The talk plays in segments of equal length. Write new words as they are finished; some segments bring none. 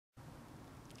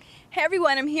Hey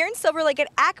everyone, I'm here in Silver Lake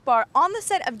at AKBAR on the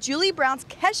set of Julie Brown's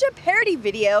Kesha parody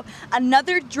video,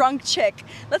 Another Drunk Chick.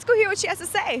 Let's go hear what she has to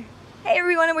say. Hey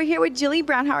everyone, and we're here with Julie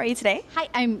Brown. How are you today? Hi,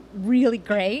 I'm really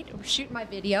great. We're shooting my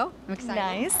video. I'm excited.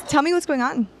 Nice. Tell me what's going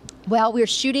on. Well, we're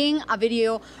shooting a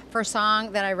video for a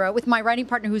song that I wrote with my writing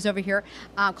partner who's over here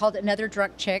called Another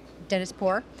Drunk Chick, Dennis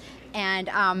Poor. And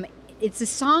it's a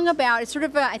song about, it's sort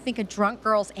of, I think, a drunk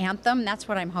girl's anthem. That's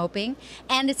what I'm hoping.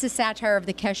 And it's a satire of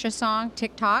the Kesha song,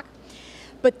 TikTok.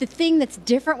 But the thing that's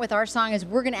different with our song is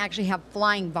we're going to actually have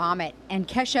flying vomit. And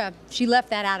Kesha, she left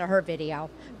that out of her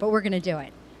video, but we're going to do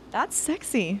it. That's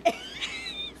sexy.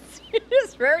 It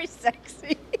is very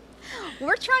sexy.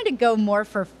 We're trying to go more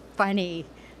for funny.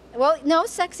 Well, no,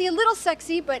 sexy, a little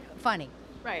sexy, but funny.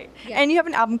 Right. Yeah. And you have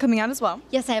an album coming out as well.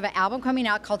 Yes, I have an album coming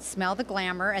out called Smell the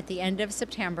Glamour at the end of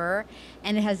September.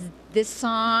 And it has this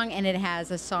song, and it has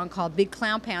a song called Big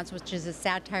Clown Pants, which is a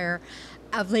satire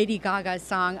of Lady Gaga's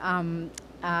song,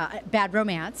 Bad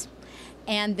Romance.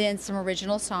 And then some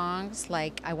original songs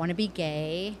like I Want to Be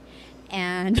Gay.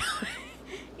 And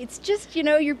it's just, you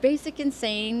know, your basic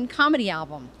insane comedy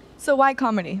album. So why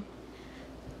comedy?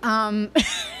 I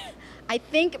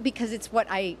think because it's what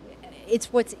I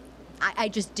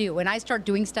just do. When I start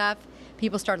doing stuff,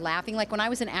 people start laughing. Like when I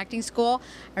was in acting school,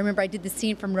 I remember I did the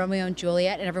scene from Romeo and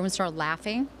Juliet and everyone started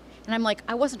laughing. And I'm like,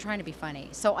 I wasn't trying to be funny.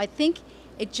 So I think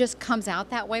it just comes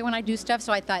out that way when I do stuff.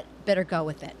 So I thought, better go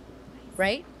with it.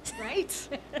 Right?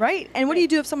 Right. Right. And what do you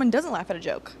do if someone doesn't laugh at a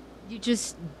joke? You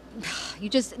just,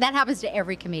 that happens to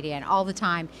every comedian all the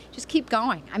time. Just keep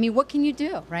going. I mean, what can you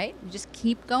do, right? You just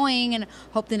keep going and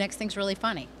hope the next thing's really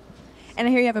funny. And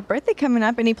I hear you have a birthday coming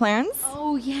up. Any plans?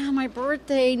 Oh, yeah, my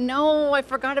birthday. No, I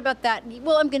forgot about that.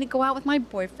 Well, I'm going to go out with my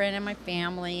boyfriend and my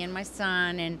family and my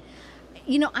son. And,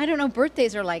 you know, I don't know,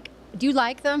 birthdays are like, do you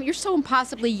like them? You're so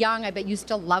impossibly young, I bet you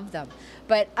still love them.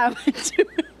 But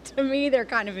to me, they're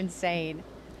kind of insane.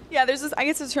 Yeah, there's this, I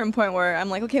guess there's a certain point where I'm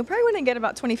like, okay, probably when I get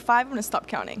about 25, I'm going to stop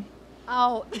counting.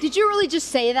 Oh, did you really just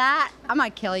say that? I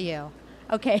might kill you.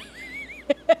 Okay.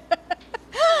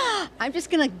 I'm just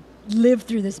going to live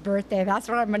through this birthday. That's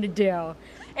what I'm going to do.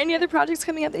 Any other projects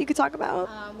coming up that you could talk about?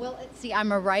 Well, let's see.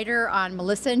 I'm a writer on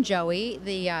Melissa and Joey,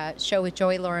 the show with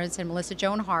Joey Lawrence and Melissa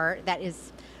Joan Hart. That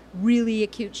is really a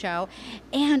cute show.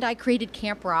 And I created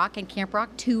Camp Rock, and Camp Rock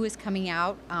 2 is coming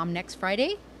out next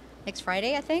Friday,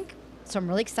 I think. So I'm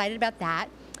really excited about that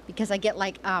because I get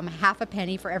like half a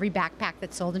penny for every backpack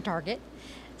that's sold in Target.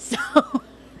 So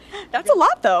that's a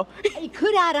lot, though. It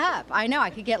could add up. I know.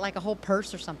 I could get like a whole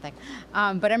purse or something.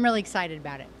 But I'm really excited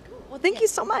about it. Well, thank you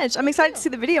so much. I'm excited to see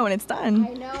the video when it's done.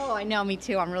 I know. Me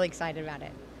too. I'm really excited about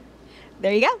it.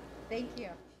 There you go. Thank you.